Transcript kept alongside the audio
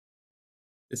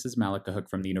This is Malik Kahook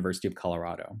from the University of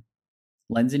Colorado.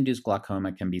 Lens-induced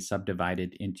glaucoma can be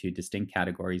subdivided into distinct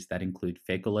categories that include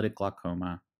phacolytic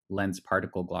glaucoma, lens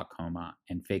particle glaucoma,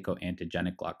 and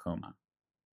phacoantigenic glaucoma.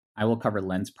 I will cover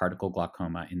lens particle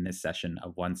glaucoma in this session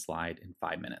of one slide in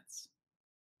 5 minutes.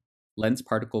 Lens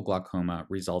particle glaucoma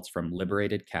results from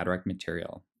liberated cataract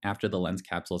material after the lens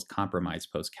capsule is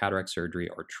compromised post-cataract surgery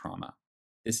or trauma.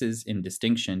 This is in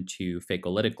distinction to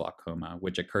phacolytic glaucoma,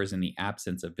 which occurs in the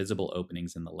absence of visible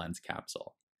openings in the lens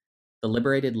capsule. The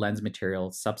liberated lens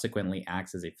material subsequently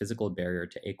acts as a physical barrier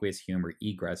to aqueous humor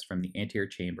egress from the anterior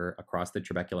chamber across the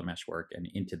trabecular meshwork and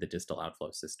into the distal outflow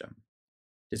system.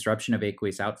 Disruption of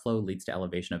aqueous outflow leads to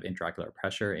elevation of intraocular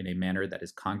pressure in a manner that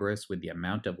is congruous with the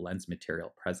amount of lens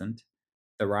material present.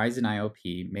 The rise in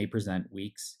IOP may present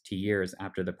weeks to years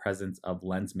after the presence of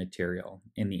lens material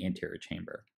in the anterior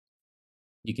chamber.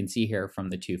 You can see here from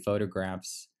the two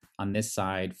photographs, on this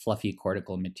side, fluffy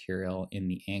cortical material in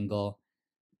the angle.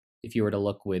 If you were to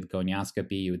look with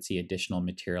gonioscopy, you would see additional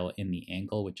material in the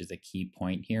angle, which is a key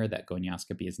point here that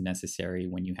gonioscopy is necessary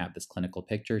when you have this clinical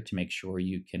picture to make sure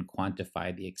you can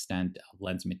quantify the extent of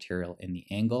lens material in the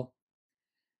angle.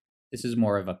 This is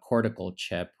more of a cortical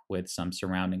chip with some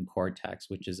surrounding cortex,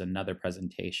 which is another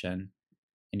presentation,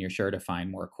 and you're sure to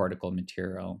find more cortical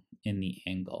material in the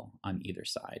angle on either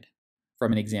side.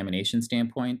 From an examination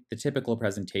standpoint, the typical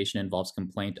presentation involves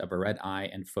complaint of a red eye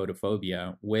and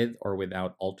photophobia with or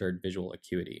without altered visual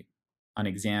acuity. On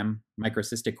exam,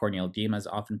 microcystic corneal edema is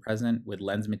often present with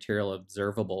lens material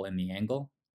observable in the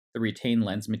angle. The retained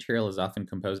lens material is often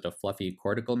composed of fluffy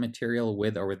cortical material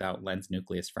with or without lens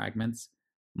nucleus fragments.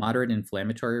 Moderate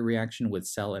inflammatory reaction with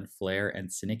cell and flare and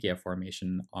synechia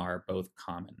formation are both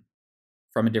common.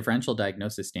 From a differential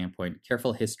diagnosis standpoint,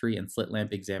 careful history and slit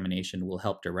lamp examination will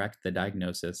help direct the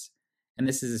diagnosis, and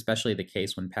this is especially the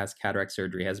case when past cataract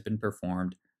surgery has been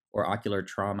performed or ocular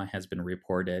trauma has been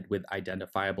reported with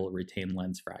identifiable retained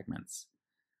lens fragments.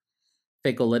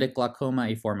 Phacolytic glaucoma,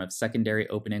 a form of secondary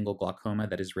open-angle glaucoma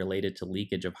that is related to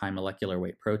leakage of high molecular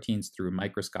weight proteins through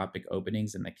microscopic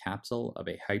openings in the capsule of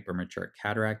a hypermature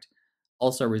cataract,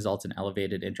 also results in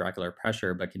elevated intraocular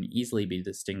pressure but can easily be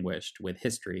distinguished with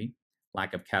history,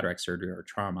 lack of cataract surgery or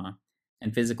trauma,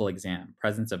 and physical exam,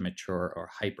 presence of mature or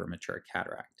hypermature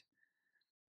cataract.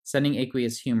 Sending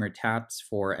aqueous humor taps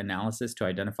for analysis to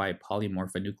identify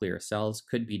polymorphonuclear cells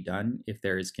could be done if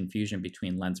there is confusion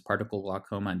between lens particle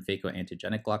glaucoma and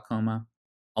phacoantigenic glaucoma,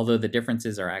 although the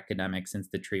differences are academic since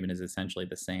the treatment is essentially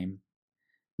the same.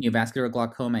 Neovascular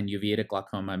glaucoma and uveitic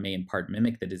glaucoma may in part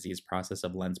mimic the disease process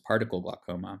of lens particle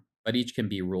glaucoma, but each can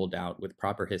be ruled out with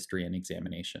proper history and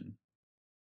examination.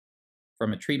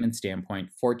 From a treatment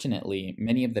standpoint, fortunately,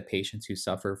 many of the patients who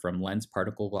suffer from lens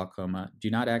particle glaucoma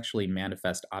do not actually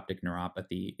manifest optic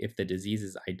neuropathy if the disease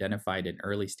is identified in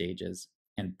early stages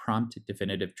and prompt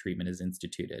definitive treatment is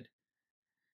instituted.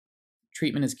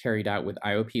 Treatment is carried out with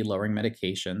IOP-lowering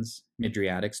medications,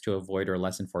 mydriatics to avoid or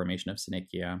lessen formation of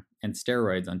synechia, and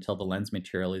steroids until the lens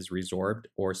material is resorbed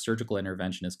or surgical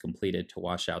intervention is completed to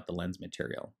wash out the lens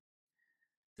material.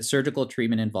 The surgical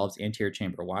treatment involves anterior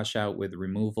chamber washout with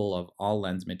removal of all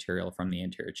lens material from the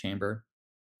anterior chamber.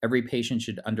 Every patient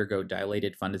should undergo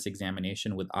dilated fundus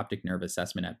examination with optic nerve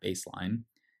assessment at baseline.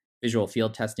 Visual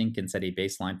field testing can set a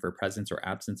baseline for presence or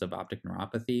absence of optic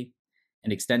neuropathy,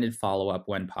 and extended follow-up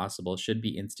when possible should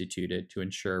be instituted to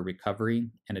ensure recovery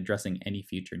and addressing any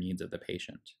future needs of the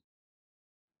patient.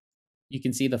 You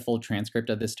can see the full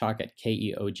transcript of this talk at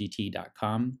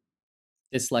keogt.com.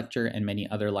 This lecture and many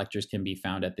other lectures can be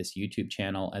found at this YouTube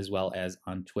channel as well as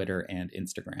on Twitter and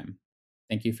Instagram.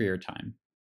 Thank you for your time.